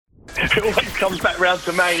It always comes back round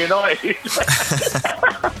to Man United. What's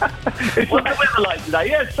the weather like today?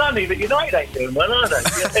 Yeah, it's sunny, but United ain't doing well, are they?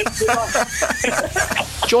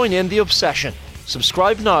 Join in the obsession.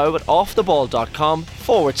 Subscribe now at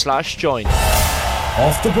offtheball.com/join.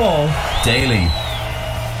 Off the Ball Daily.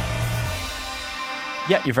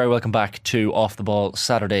 Yeah, you're very welcome back to Off the Ball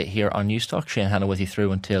Saturday here on Newstalk. Shane Hanna with you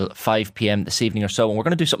through until 5 p.m. this evening or so, and we're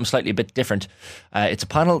going to do something slightly a bit different. It's a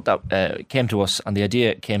panel that came to us, and the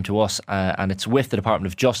idea came to us, and it's with the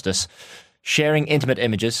Department of Justice. Sharing intimate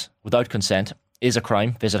images without consent is a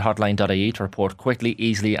crime. Visit hotline.ie to report quickly,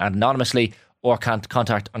 easily and anonymously, or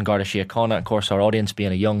contact An Garda Síochána. Of course, our audience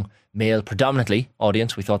being a young male predominantly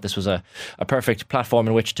audience, we thought this was a perfect platform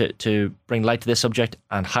in which to bring light to this subject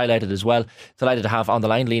and highlight it as well. Delighted to have on the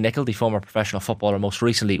line Leigh Nicol, the former professional footballer, most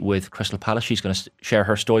recently with Crystal Palace. She's going to share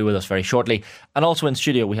her story with us very shortly. And also in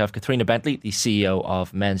studio we have Kathrina Bentley, the CEO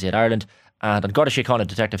of Men's Aid Ireland, and An Garda Síochána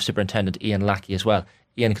Detective Superintendent Ian Lackey as well.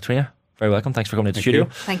 Ian, Kathrina, very welcome. Thanks for coming to the studio.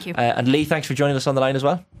 Thank you. And Leigh, thanks for joining us on the line as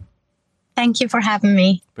well. Thank you for having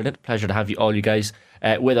me. Brilliant. Pleasure to have you all, you guys,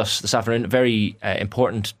 with us this afternoon. Very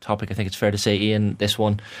important topic, I think it's fair to say, Ian, this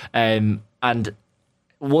one. And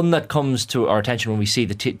one that comes to our attention when we see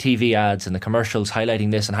the TV ads and the commercials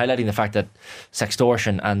highlighting this and highlighting the fact that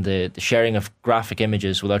sextortion and the sharing of graphic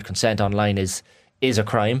images without consent online is a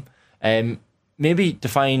crime. Maybe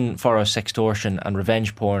define for us sextortion and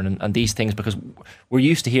revenge porn and these things, because we're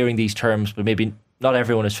used to hearing these terms, but maybe not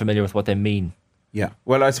everyone is familiar with what they mean. Yeah,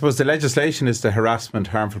 well, I suppose the legislation is the Harassment,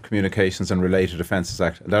 Harmful Communications and Related Offences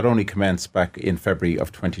Act. That only commenced back in February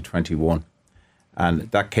of 2021.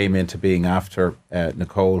 And that came into being after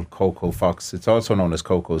Nicole Coco Fox, it's also known as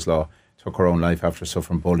Coco's Law, took her own life after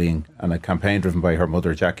suffering bullying, and a campaign driven by her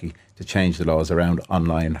mother, Jackie, to change the laws around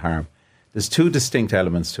online harm. There's two distinct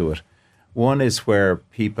elements to it. One is where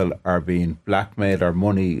people are being blackmailed or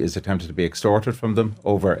money is attempted to be extorted from them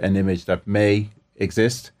over an image that may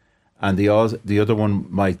exist. And the other one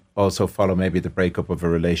might also follow maybe the breakup of a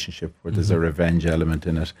relationship where there's a revenge element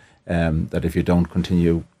in it, that if you don't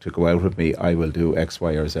continue to go out with me, I will do X,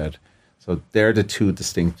 Y or Z. So they're the two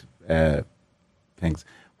distinct things.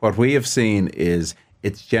 What we have seen is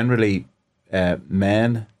it's generally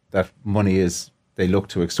men that money is, they look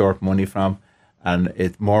to extort money from, and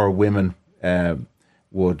it more women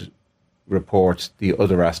would report the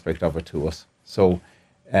other aspect of it to us. So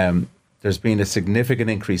there's been a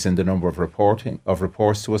significant increase in the number of reports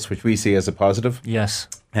to us, which we see as a positive. Yes.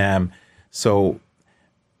 So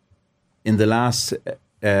in the last,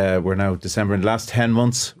 we're now December, in the last 10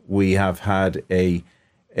 months, we have had a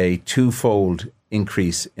twofold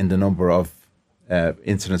increase in the number of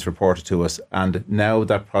incidents reported to us. And now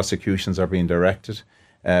that prosecutions are being directed,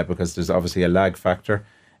 because there's obviously a lag factor,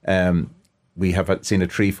 we have seen a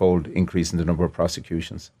threefold increase in the number of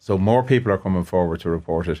prosecutions. So more people are coming forward to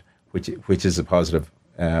report it, which is a positive.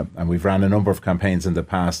 And we've ran a number of campaigns in the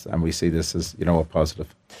past, and we see this as, a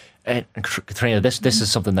positive. Kathrina, this is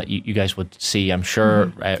something that you guys would see, I'm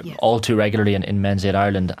sure, all too regularly in Men's Aid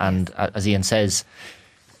Ireland. And as Ian says,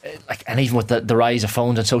 and even with the rise of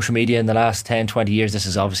phones and social media in the last 10, 20 years, this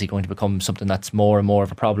is obviously going to become something that's more and more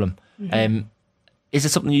of a problem. Is it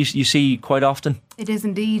something you see quite often? It is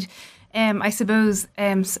indeed. I suppose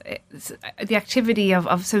the activity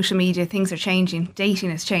of social media, things are changing,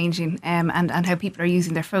 dating is changing, and how people are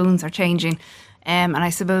using their phones are changing. And I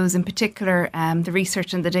suppose in particular the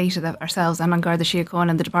research and the data that ourselves and An Garda Síochána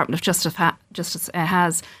and the Department of Justice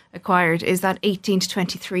has acquired is that 18 to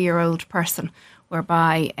 23-year-old person,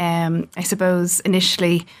 whereby I suppose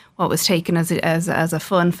initially what was taken as a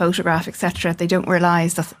fun photograph, etc., they don't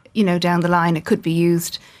realise that down the line it could be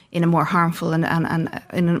used in a more harmful and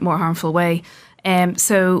in a more harmful way.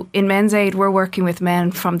 So in Men's Aid, we're working with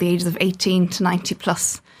men from the ages of 18 to 90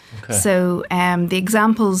 plus. Okay. So the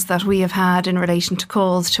examples that we have had in relation to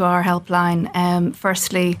calls to our helpline,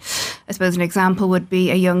 firstly, I suppose an example would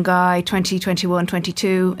be a young guy, 20, 21,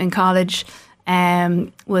 22, in college,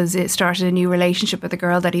 started a new relationship with a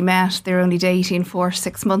girl that he met. They were only dating for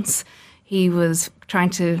 6 months. He was trying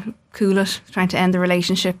to cool it, trying to end the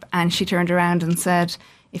relationship, and she turned around and said,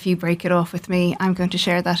 if you break it off with me, I'm going to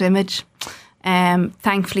share that image.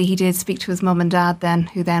 Thankfully, he did speak to his mum and dad then,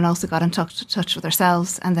 who then also got in touch with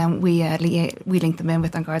ourselves, and then we linked them in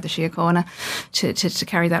with An Garda Síochána to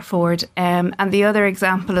carry that forward. And the other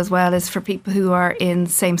example as well is for people who are in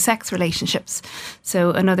same-sex relationships.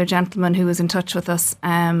 So another gentleman who was in touch with us,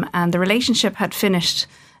 and the relationship had finished,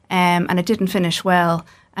 and it didn't finish well,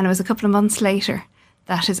 and it was a couple of months later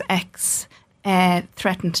that his ex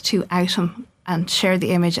threatened to out him and shared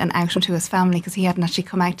the image and out into his family, because he hadn't actually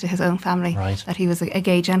come out to his own family that he was a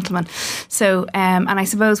gay gentleman. So, and I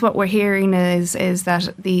suppose what we're hearing is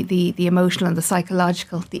that the emotional and the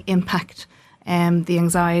psychological, the impact, the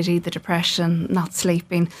anxiety, the depression, not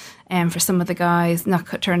sleeping, for some of the guys,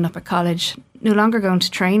 not turning up at college, no longer going to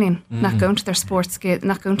training, not going to their sports kit,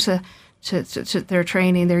 not going to their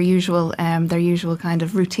training, their usual kind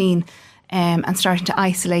of routine, and starting to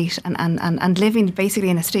isolate and living basically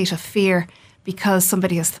in a state of fear because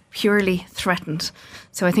somebody has purely threatened.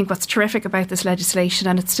 So I think what's terrific about this legislation,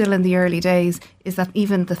 and it's still in the early days, is that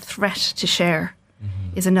even the threat to share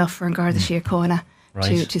is enough for An Garda Síochána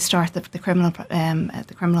to start the criminal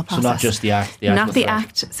process. So not just the act. Not the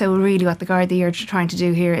act. So really what the Gardaí are trying to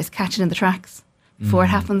do here is catch it in the tracks before it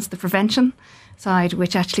happens, the prevention side,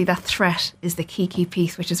 which actually that threat is the key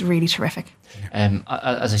piece, which is really terrific.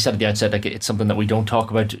 As I said at the outset, like, it's something that we don't talk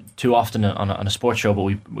about too often on a sports show, but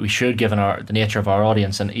we should, given the nature of our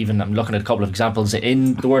audience. And even I'm looking at a couple of examples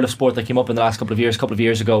in the world of sport that came up in the last couple of years. A couple of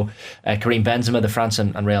years ago, Karim Benzema, the France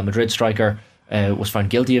and Real Madrid striker, was found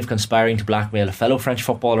guilty of conspiring to blackmail a fellow French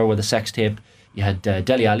footballer with a sex tape. You had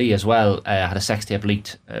Dele Alli as well, had a sex tape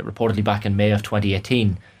leaked reportedly back in May of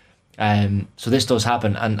 2018. So this does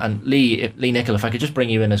happen, and Leigh Nicol, if I could just bring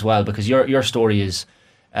you in as well, because your story is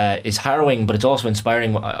harrowing, but it's also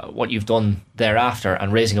inspiring what you've done thereafter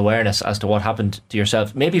and raising awareness as to what happened to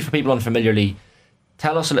yourself. Maybe for people unfamiliar, Leigh,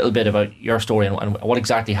 tell us a little bit about your story and what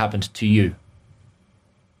exactly happened to you.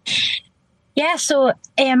 Yeah, so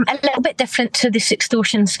a little bit different to the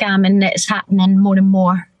Sextortion scam, and it's happening more and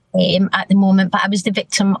more at the moment, but I was the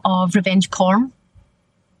victim of revenge porn.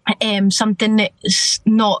 Something that's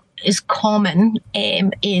not as common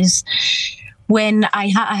is when I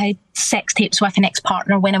had sex tapes with an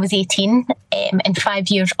ex-partner when I was 18, and 5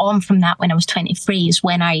 years on from that, when I was 23, is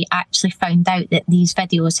when I actually found out that these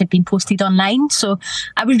videos had been posted online. So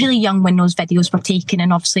I was really young when those videos were taken,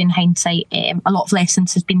 and obviously in hindsight, a lot of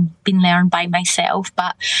lessons has been learned by myself,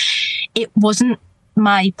 but it wasn't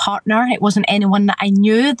my partner, it wasn't anyone that I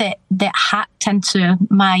knew that hacked into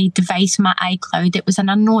my device, my iCloud. It was an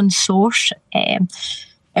unknown source, and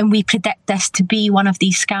we predict this to be one of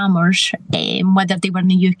these scammers, whether they were in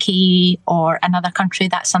the UK or another country.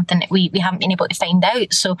 That's something that we haven't been able to find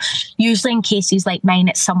out. So usually in cases like mine,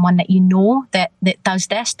 it's someone that you know that does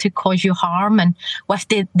this to cause you harm, and with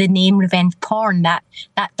the name revenge porn, that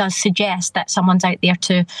does suggest that someone's out there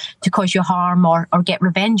to cause you harm or get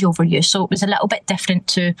revenge over you. So it was a little bit different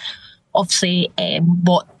to obviously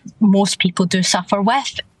what most people do suffer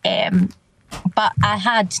with. But I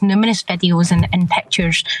had numerous videos and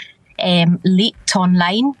pictures leaked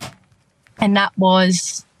online, and that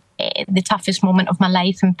was the toughest moment of my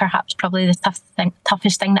life, and perhaps probably the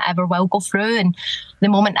toughest thing that I ever will go through. And the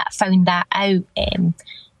moment that I found that out,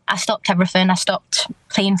 I stopped everything. I stopped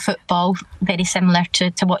playing football, very similar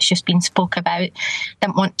to what's just been spoke about.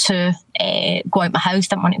 Didn't want to go out my house,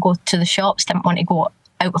 didn't want to go to the shops, didn't want to go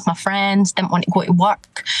out with my friends, didn't want to go to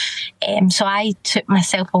work. So I took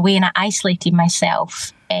myself away and I isolated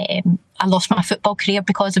myself. I lost my football career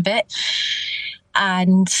because of it.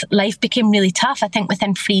 And life became really tough. I think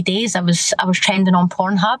within 3 days I was trending on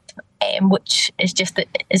Pornhub, which is just that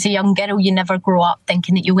as a young girl, you never grow up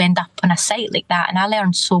thinking that you'll end up on a site like that. And I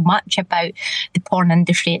learned so much about the porn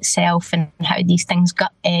industry itself and how these things go.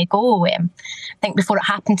 I think before it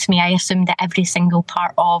happened to me, I assumed that every single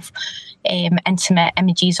part of intimate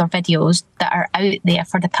images or videos that are out there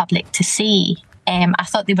for the public to see, I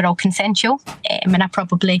thought they were all consensual, and I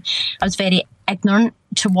was very ignorant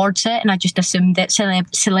towards it, and I just assumed that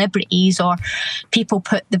celebrities or people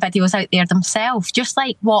put the videos out there themselves, just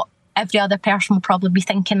like what every other person will probably be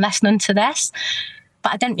thinking listening to this.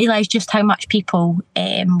 But I didn't realise just how much people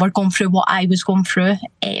were going through what I was going through,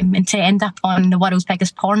 and to end up on the world's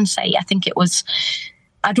biggest porn site, I think it was,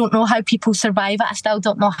 I don't know how people survive it. I still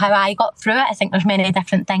don't know how I got through it. I think there's many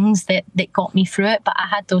different things that got me through it, but I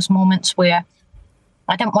had those moments where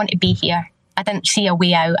I didn't want to be here. I didn't see a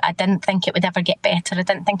way out. I didn't think it would ever get better. I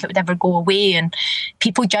didn't think it would ever go away. And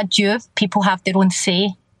people judge you. People have their own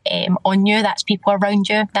say on you. That's people around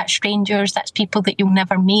you. That's strangers. That's people that you'll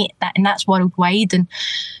never meet. And that's worldwide. And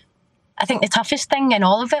I think the toughest thing in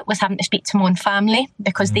all of it was having to speak to my own family,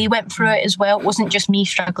 because they went through it as well. It wasn't just me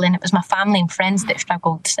struggling. It was my family and friends that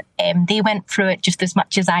struggled. They went through it just as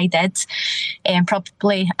much as I did, and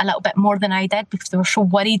probably a little bit more than I did, because they were so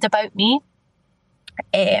worried about me.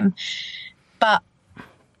 But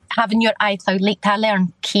having your iCloud leaked, I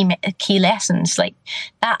learned key lessons. Like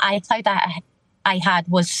that iCloud, I had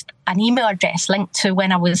was an email address linked to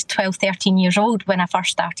when I was 12, 13 years old, when I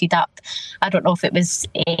first started up. I don't know if it was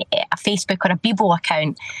a Facebook or a Bebo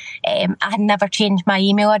account. I had never changed my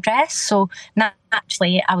email address. So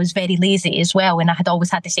naturally, I was very lazy as well, and I had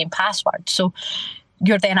always had the same password. So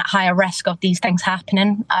you're then at higher risk of these things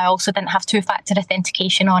happening. I also didn't have two-factor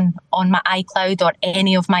authentication on my iCloud or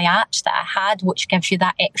any of my apps that I had, which gives you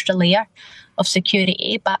that extra layer of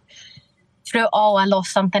security. But through it all, I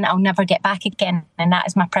lost something I'll never get back again, and that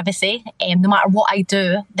is my privacy. No matter what I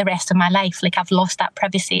do the rest of my life, like, I've lost that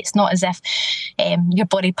privacy. It's not as if your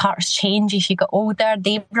body parts change as you get older.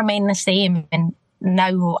 They remain the same. And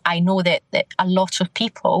now I know that a lot of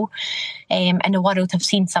people in the world have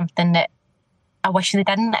seen something that I wish they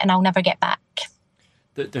didn't, and I'll never get back.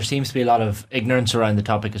 There seems to be a lot of ignorance around the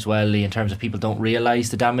topic as well, Leigh, in terms of people don't realise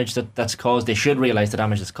the damage that's caused. They should realise the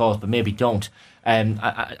damage that's caused, but maybe don't.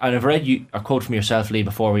 I've read a quote from yourself, Leigh,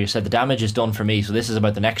 before, where you said, the damage is done for me, so this is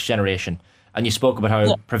about the next generation. And you spoke about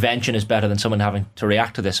how prevention is better than someone having to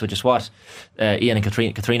react to this, which is what Ian and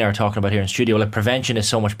Kathrina are talking about here in studio. Like, prevention is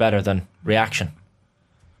so much better than reaction.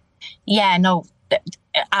 Yeah, no,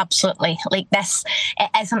 absolutely. Like, this, it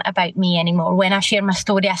isn't about me anymore. When I share my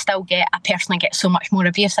story, I personally get so much more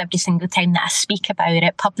abuse every single time that I speak about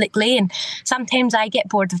it publicly. And sometimes I get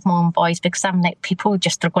bored of my own voice, because I'm like, people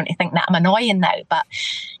just are going to think that I'm annoying now. But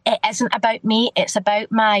it isn't about me. It's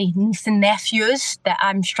about my niece and nephews that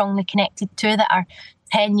I'm strongly connected to, that are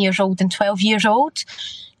 10 years old and 12 years old.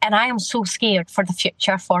 And I am so scared for the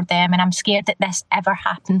future for them. And I'm scared that this ever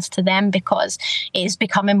happens to them, because it is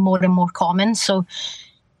becoming more and more common. So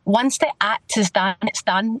once the act is done, it's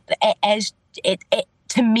done.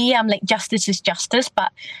 To me, I'm like, justice is justice.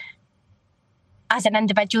 But as an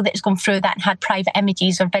individual that's gone through that and had private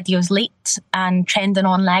images or videos leaked and trending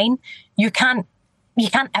online, you can't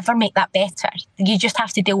ever make that better. You just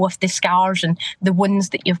have to deal with the scars and the wounds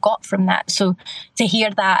that you've got from that. So to hear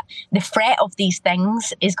that the threat of these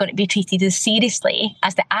things is going to be treated as seriously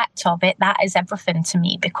as the act of it, that is everything to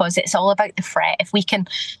me, because it's all about the threat. If we can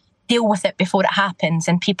deal with it before it happens,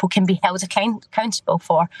 and people can be held accountable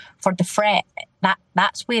for the threat,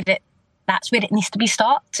 that's where it needs to be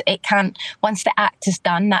stopped. It can't, once the act is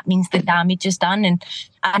done, that means the damage is done. And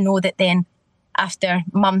I know that then, after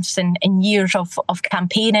months and years of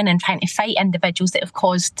campaigning and trying to fight individuals that have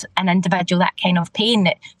caused an individual that kind of pain,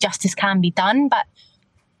 that justice can be done, but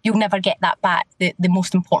you'll never get that back. The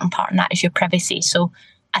most important part in that is your privacy. So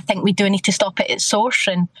I think we do need to stop it at source,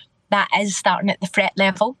 and that is starting at the threat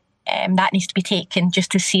level. That needs to be taken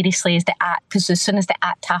just as seriously as the act, because as soon as the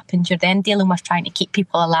act happens, you're then dealing with trying to keep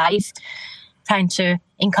people alive, trying to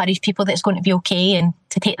encourage people that it's going to be okay, and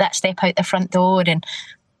to take that step out the front door, and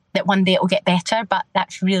that one day it will get better. But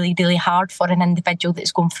that's really, really hard for an individual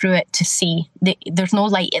that's gone through it to see. There's no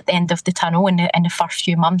light at the end of the tunnel in the first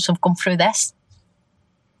few months of going through this.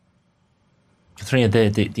 Kathrina,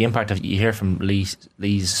 the impact of, you hear from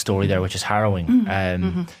Leigh's story there, which is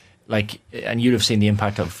harrowing. Like, and you'd have seen the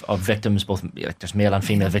impact of victims, both, like, there's male and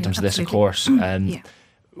female victims of this, of course.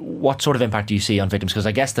 What sort of impact do you see on victims? Because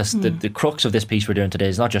I guess the crux of this piece we're doing today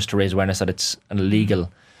is not just to raise awareness that it's an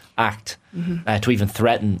illegal act, to even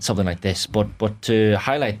threaten something like this, but to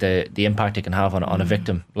highlight the impact it can have on a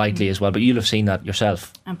victim, likely as well. But you'll have seen that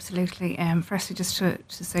yourself. Absolutely. Firstly, just to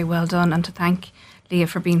say well done, and to thank Leah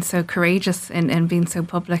for being so courageous and being so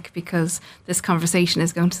public, because this conversation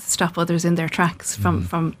is going to stop others in their tracks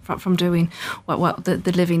from doing what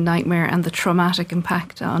the living nightmare and the traumatic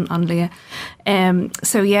impact on Leah.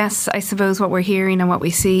 So yes, I suppose what we're hearing and what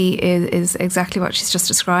we see is exactly what she's just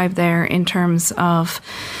described there, in terms of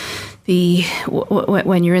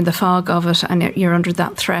when you're in the fog of it and you're under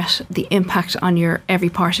that threat, the impact on your every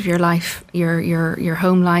part of your life, your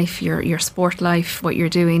home life, your sport life, what you're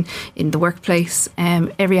doing in the workplace,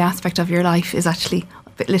 every aspect of your life is actually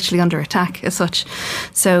literally under attack as such.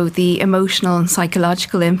 So the emotional and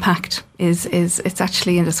psychological impact is it's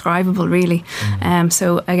actually indescribable, really.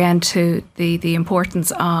 So again, to the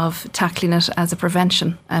importance of tackling it as a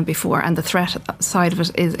prevention before, and the threat side of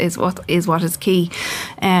it is what is key.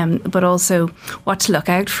 But also what to look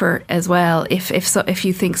out for as well if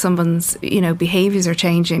you think someone's behaviours are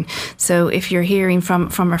changing. So if you're hearing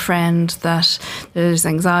from a friend that there's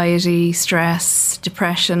anxiety, stress,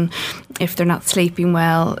 depression, if they're not sleeping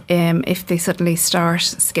well, if they suddenly start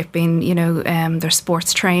skipping their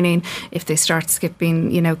sports training, if they start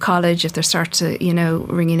skipping, college, if they start to,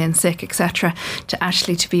 ringing in sick, etc.,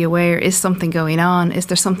 to be aware, is something going on? Is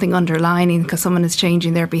there something underlining because someone is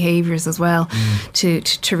changing their behaviours as well?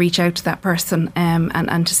 To reach out to that person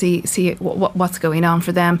and to see what's going on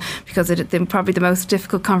for them, because probably the most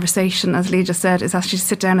difficult conversation, as Leigh just said, is actually to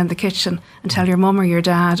sit down in the kitchen and tell your mum or your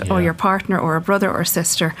dad or your partner or a brother or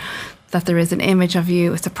sister that there is an image of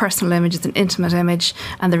you. It's a personal image, it's an intimate image,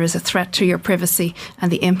 and there is a threat to your privacy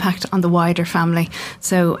and the impact on the wider family.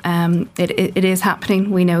 So it is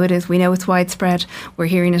happening. We know it is. We know it's widespread. We're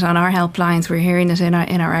hearing it on our helplines. We're hearing it in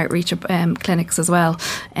our outreach clinics as well.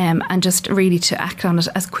 And just really to act on it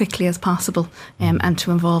as quickly as possible and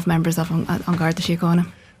to involve members of An Garda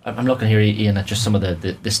Síochána. I'm looking here, Ian, at just some of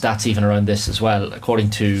the stats even around this as well. According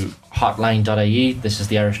to hotline.ie, this is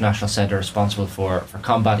the Irish National Centre responsible for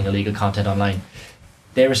combating illegal content online.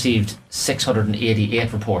 They received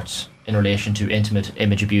 688 reports in relation to intimate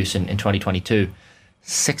image abuse in 2022.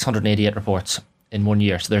 688 reports in 1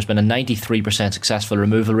 year. So there's been a 93% successful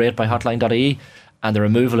removal rate by hotline.ie, and the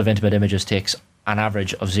removal of intimate images takes an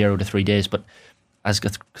average of 0 to 3 days. But as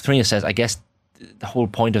Kathrina says, I guess the whole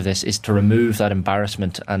point of this is to remove that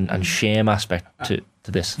embarrassment and shame aspect to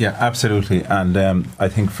this. Yeah, absolutely. And I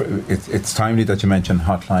think it's timely that you mention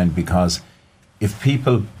hotline, because if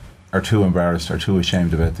people are too embarrassed or too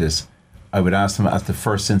ashamed about this, I would ask them at the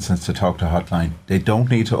first instance to talk to hotline. They don't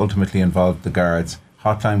need to ultimately involve the guards.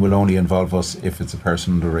 Hotline will only involve us if it's a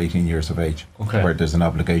person under 18 years of age, where there's an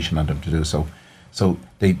obligation on them to do so. So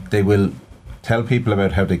they will tell people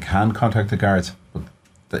about how they can contact the guards, but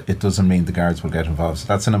it doesn't mean the guards will get involved. So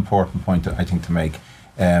that's an important point, I think, to make.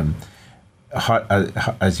 As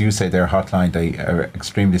you say, their hotline, they are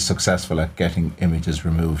extremely successful at getting images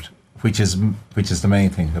removed, which is the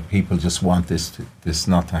main thing, that people just want this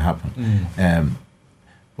not to happen.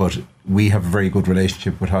 But we have a very good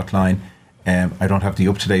relationship with hotline. I don't have the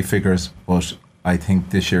up-to-date figures, but I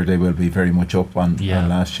think this year they will be very much up on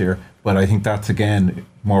last year. But I think that's, again,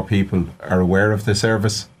 more people are aware of the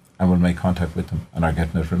service and will make contact with them and are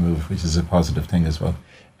getting it removed, which is a positive thing as well.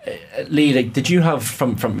 Leigh, did you have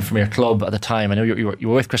from your club at the time? I know you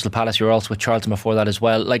were with Crystal Palace. You were also with Charlton before that as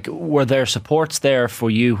well. Were there supports there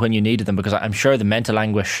for you when you needed them? Because I'm sure the mental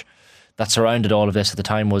anguish that surrounded all of this at the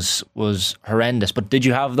time was horrendous. But did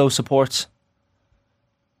you have those supports?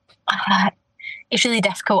 It's really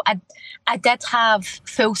difficult. I did have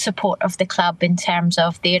full support of the club in terms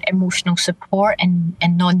of their emotional support and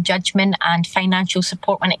non-judgment and financial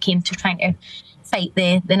support when it came to trying to fight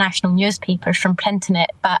the national newspapers from printing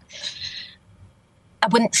it. But I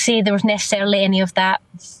wouldn't say there was necessarily any of that.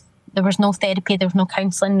 There was no therapy, there was no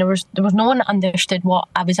counselling, there was no one that understood what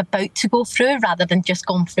I was about to go through rather than just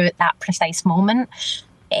going through at that precise moment.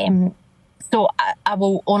 So I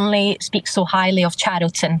will only speak so highly of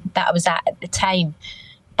Charlton that I was at the time,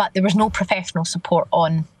 but there was no professional support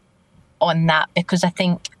on that, because I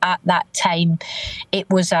think at that time it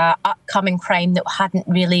was a upcoming crime that hadn't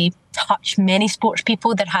really touched many sports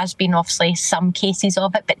people. There has been obviously some cases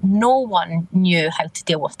of it, but no one knew how to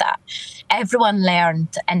deal with that. Everyone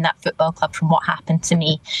learned in that football club from what happened to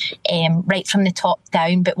me, right from the top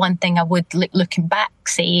down. But one thing I would, looking back,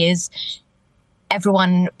 say is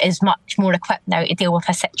everyone is much more equipped now to deal with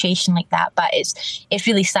a situation like that. But it's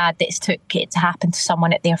really sad that it's took it to happen to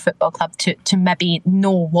someone at their football club to maybe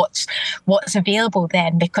know what's available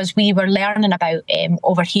then, because we were learning about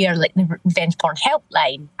over here, like the revenge porn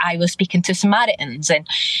helpline. I was speaking to Samaritans and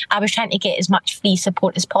I was trying to get as much free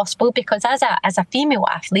support as possible, because as a female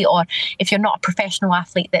athlete, or if you're not a professional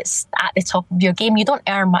athlete that's at the top of your game, you don't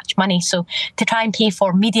earn much money. So to try and pay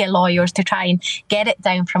for media lawyers to try and get it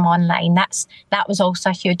down from online, that was also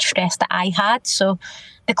a huge stress that I had. So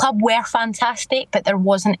the club were fantastic, but there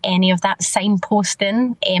wasn't any of that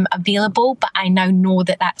signposting available. But I now know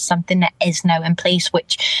that that's something that is now in place,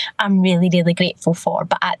 which I'm really, really grateful for.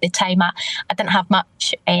 But at the time, I didn't have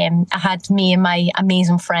much. I had me and my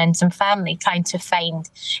amazing friends and family trying to find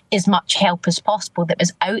as much help as possible that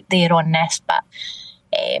was out there on this. But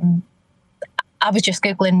I was just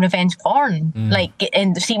Googling revenge porn,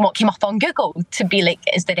 and seeing what came up on Google to be like,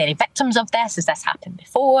 is there any victims of this? Has this happened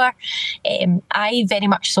before? I very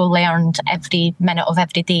much so learned every minute of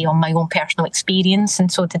every day on my own personal experience,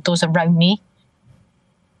 and so did those around me.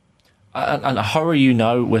 And how are you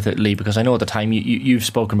now with it, Leigh? Because I know at the time you've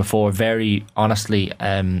spoken before very honestly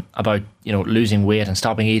about losing weight and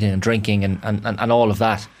stopping eating and drinking and all of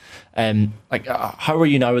that. How are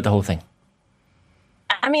you now with the whole thing?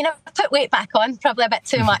 I mean, I put weight back on, probably a bit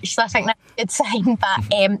too much, so I think that's a good sign. But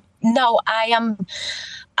no, I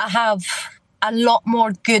have a lot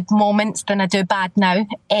more good moments than I do bad now.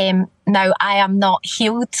 Now I am not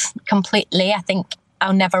healed completely. I think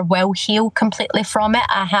I'll never will heal completely from it.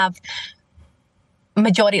 I have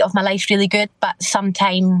majority of my life really good, but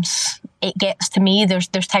sometimes it gets to me. There's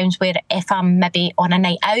times where if I'm maybe on a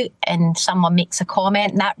night out and someone makes a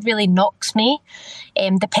comment, that really knocks me,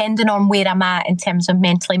 depending on where I'm at in terms of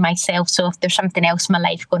mentally myself. So if there's something else in my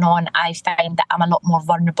life going on, I find that I'm a lot more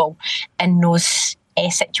vulnerable in those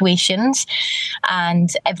situations. And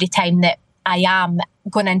every time that I am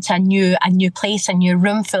going into a new place, a new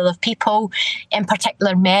room full of people, in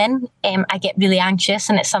particular men, I get really anxious,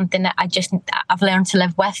 and it's something that I've learned to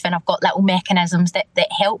live with, and I've got little mechanisms that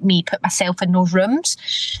help me put myself in those rooms.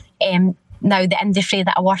 Now the industry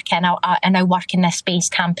that I work in, I now work in this space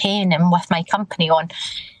campaign and with my company on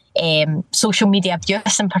social media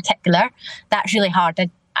abuse in particular. That's really hard.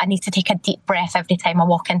 I need to take a deep breath every time I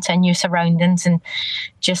walk into new surroundings and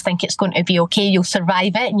just think it's going to be okay. You'll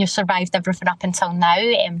survive it, and you've survived everything up until now.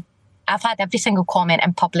 I've had every single comment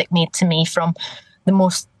in public made to me, from the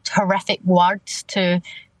most horrific words to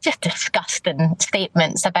just disgusting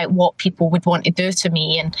statements about what people would want to do to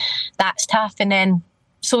me, and that's tough. And then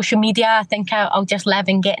social media, I think I'll just live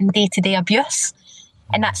in getting day-to-day abuse,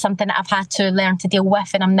 and that's something that I've had to learn to deal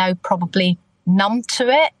with, and I'm now probably numb to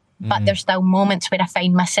it. But there's still moments where I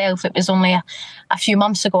find myself. It was only a few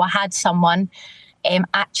months ago I had someone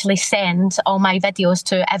actually send all my videos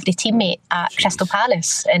to every teammate at Crystal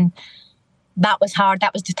Palace, and that was hard.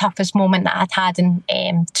 That was the toughest moment that I'd had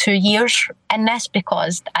in 2 years in this,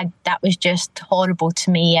 because that was just horrible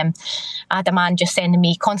to me. I had a man just sending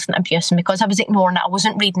me constant abuse, and because I was ignoring it, I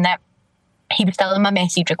wasn't reading it, he was still in my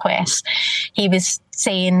message requests. He was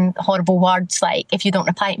saying horrible words like, if you don't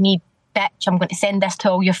reply to me, bitch, I'm going to send this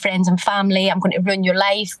to all your friends and family, I'm going to ruin your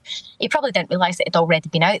life. He probably didn't realise that it had already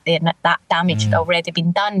been out there and that damage had already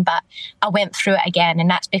been done, but I went through it again, and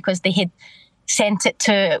that's because they had sent it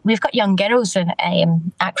to, we've got young girls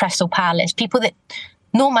at Crystal Palace, people that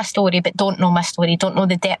know my story but don't know my story, don't know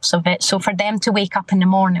the depths of it. So for them to wake up in the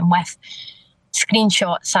morning with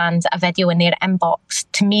screenshots and a video in their inbox,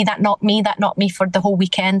 to me that knocked me for the whole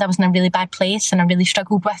weekend. I was in a really bad place and I really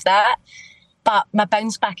struggled with that. But my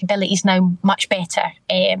bounce back ability is now much better.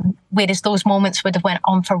 Whereas those moments would have went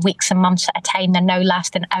on for weeks and months at a time, they're now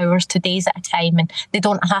lasting hours to days at a time, and they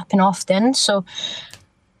don't happen often. So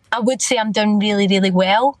I would say I'm doing really, really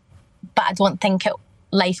well, but I don't think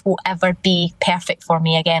life will ever be perfect for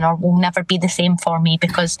me again, or will never be the same for me,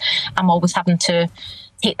 because I'm always having to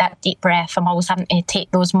take that deep breath. I'm always having to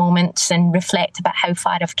take those moments and reflect about how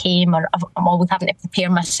far I've came, or I'm always having to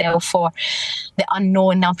prepare myself for the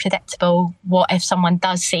unknown, unpredictable. What if someone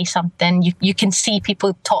does say something? You can see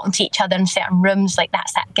people talking to each other in certain rooms, like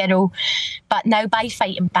that's that girl. But now by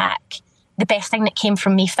fighting back, the best thing that came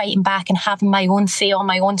from me fighting back and having my own say on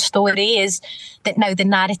my own story is that now the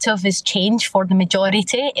narrative has changed for the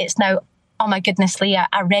majority. It's now, oh my goodness, Leigh,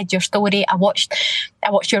 I read your story. I watched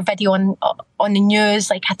your video on the news.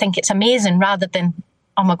 Like, I think it's amazing, rather than,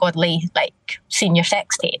 oh my God, Leigh, like seeing your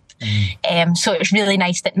sex tape. So it's really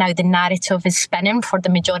nice that now the narrative is spinning for the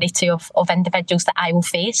majority of individuals that I will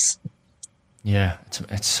face. Yeah,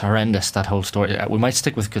 it's horrendous, that whole story. We might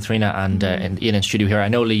stick with Kathrina and Ian in studio here. I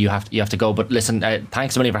know, Leigh, you have to go, but listen,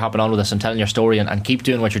 thanks a million for hopping on with us and telling your story, and keep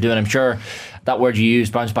doing what you're doing. I'm sure that word you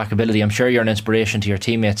used, bounce back ability, I'm sure you're an inspiration to your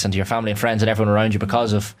teammates and to your family and friends and everyone around you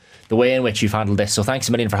because of the way in which you've handled this. So thanks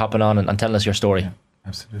a million for hopping on and telling us your story. Yeah,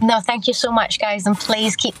 absolutely. No, thank you so much, guys, and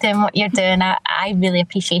please keep doing what you're doing. I really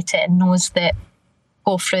appreciate it, and knows that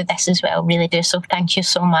go through this as well, really do. So thank you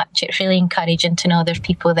so much. It's really encouraging to know there's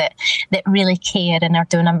people that really care and are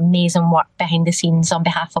doing amazing work behind the scenes on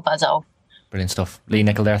behalf of us all. Brilliant stuff. Leigh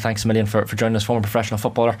Nicol there, thanks a million for joining us, former professional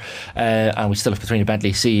footballer. And we still have Kathrina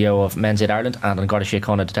Bentley, CEO of Men's Aid Ireland, and Garda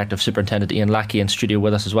Síochána Detective Superintendent Ian Lackey in studio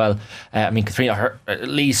with us as well. I mean, Kathrina,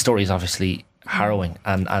 Leigh's story is obviously harrowing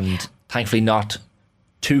and thankfully not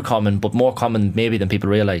too common, but more common maybe than people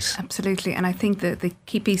realise. Absolutely. And I think that the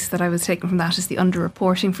key piece that I was taking from that is the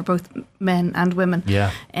underreporting for both men and women.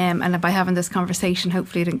 Yeah. And by having this conversation,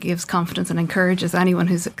 hopefully it gives confidence and encourages anyone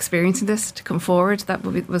who's experiencing this to come forward. That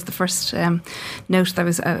was the first note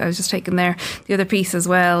that I was just taking there. The other piece as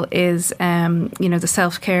well is the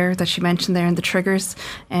self-care that she mentioned there and the triggers,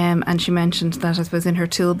 and she mentioned that it was in her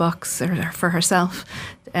toolbox for herself,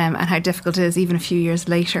 and how difficult it is even a few years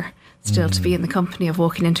later. still to be in the company of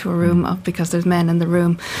walking into a room because there's men in the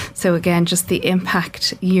room. So again, just the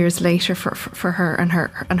impact years later for her and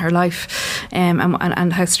her life,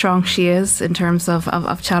 and how strong she is in terms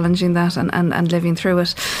of challenging that and living through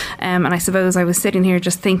it. And I suppose I was sitting here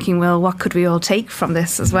just thinking, well, what could we all take from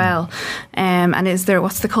this as well? And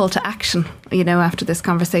what's the call to action? After this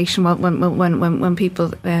conversation, when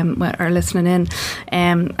people are listening in,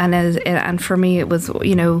 and for me, it was,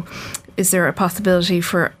 is there a possibility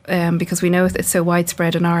for, because we know it's so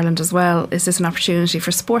widespread in Ireland as well, is this an opportunity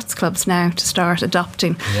for sports clubs now to start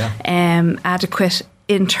adopting adequate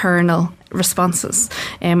internal responses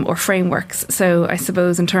or frameworks? So I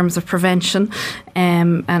suppose in terms of prevention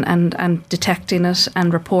and detecting it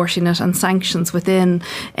and reporting it and sanctions within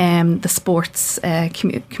the sports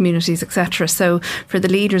communities, etc. So for the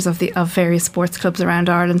leaders of various sports clubs around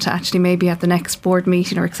Ireland to actually maybe at the next board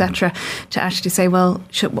meeting or etc. to actually say, well,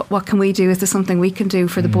 what can we do? Is there something we can do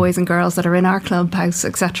for the boys and girls that are in our clubhouse,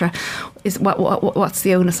 etc.? Is what's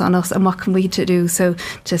the onus on us, and what can we do so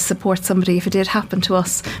to support somebody if it did happen to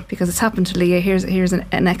us? Because it's happened to Leah. Here's an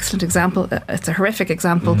excellent example. It's a horrific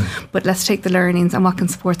example, but let's take the learnings and what can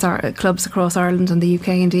sports clubs across Ireland and the UK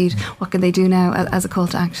indeed, what can they do now as a call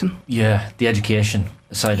to action? Yeah, the education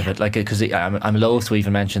side of it, because I'm loath to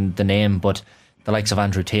even mention the name, but the likes of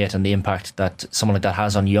Andrew Tate and the impact that someone like that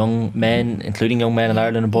has on young men, including young men in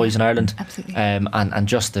Ireland and boys in Ireland. Absolutely. And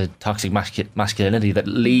just the toxic masculinity that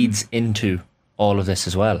leads into all of this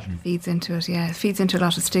as well. Feeds into it, yeah. It feeds into a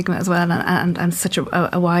lot of stigma as well, and such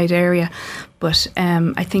a wide area. But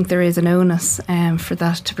I think there is an onus for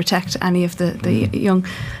that to protect any of the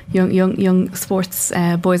young sports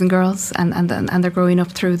boys and girls, and they're growing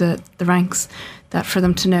up through the ranks. That for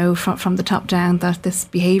them to know from the top down that this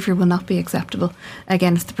behaviour will not be acceptable.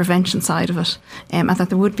 Again, it's the prevention side of it, and that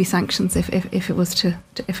there would be sanctions if it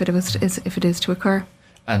is to occur.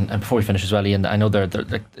 And before we finish as well, Ian, I know they're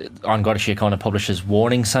on Garda Síochána publishes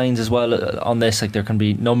warning signs as well on this. Like there can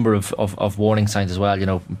be a number of warning signs as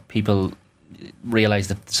well. People realise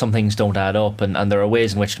that some things don't add up, and there are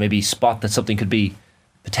ways in which to maybe spot that something could be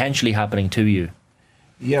potentially happening to you.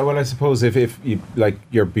 Yeah, well, I suppose if you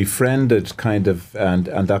you're befriended kind of, and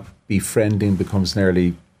that befriending becomes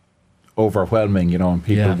nearly overwhelming, and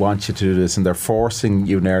people want you to do this, and they're forcing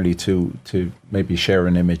you nearly to maybe share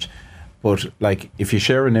an image. But if you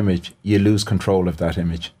share an image, you lose control of that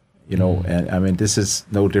image, and I mean, this is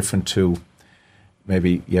no different to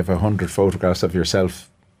maybe you have 100 photographs of yourself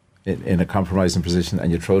in a compromising position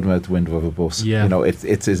and you throw them out the window of a bus.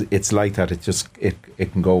 It's like that.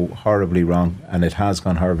 It can go horribly wrong, and it has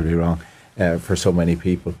gone horribly wrong for so many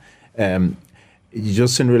people.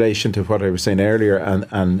 Just in relation to what I was saying earlier,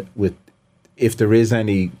 and with if there is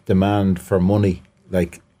any demand for money,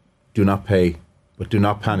 do not pay, but do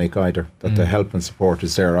not panic either. That the help and support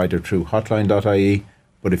is there either through hotline.ie,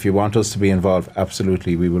 but if you want us to be involved,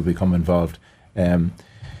 absolutely we will become involved.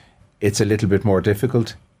 It's a little bit more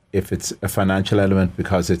difficult if it's a financial element,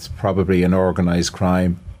 because it's probably an organised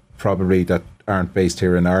crime, probably that aren't based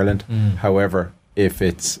here in Ireland. However, if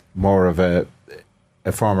it's more of a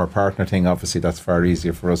former partner thing, obviously that's far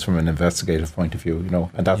easier for us from an investigative point of view,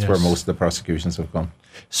 and that's where most of the prosecutions have gone.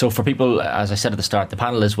 So for people, as I said at the start, the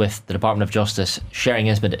panel is with the Department of Justice. Sharing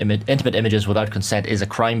intimate images without consent is a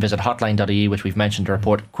crime. Visit hotline.ie, which we've mentioned, to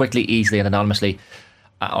report quickly, easily and anonymously.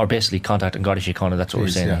 Or basically contact Garda Síochána. That's what we're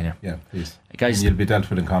saying here. Yeah, please. Guys, and you'll be dealt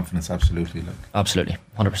with in confidence, absolutely. Absolutely,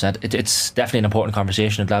 100%. It's definitely an important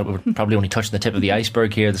conversation. I'm glad we're probably only touching the tip of the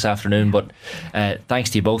iceberg here this afternoon, but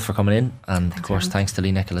thanks to you both for coming in, and of course thanks to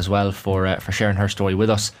Leigh Nicol as well for sharing her story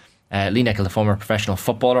with us. Leigh Nicol, the former professional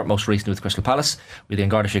footballer, most recently with Crystal Palace, with the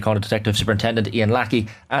Garda Síochána Detective Superintendent Ian Lackey,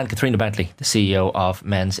 and Kathrina Bentley, the CEO of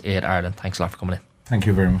Men's Aid Ireland. Thanks a lot for coming in. Thank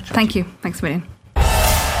you very much. Thank you. Thanks a million.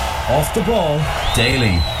 Off the Ball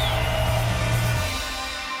Daily.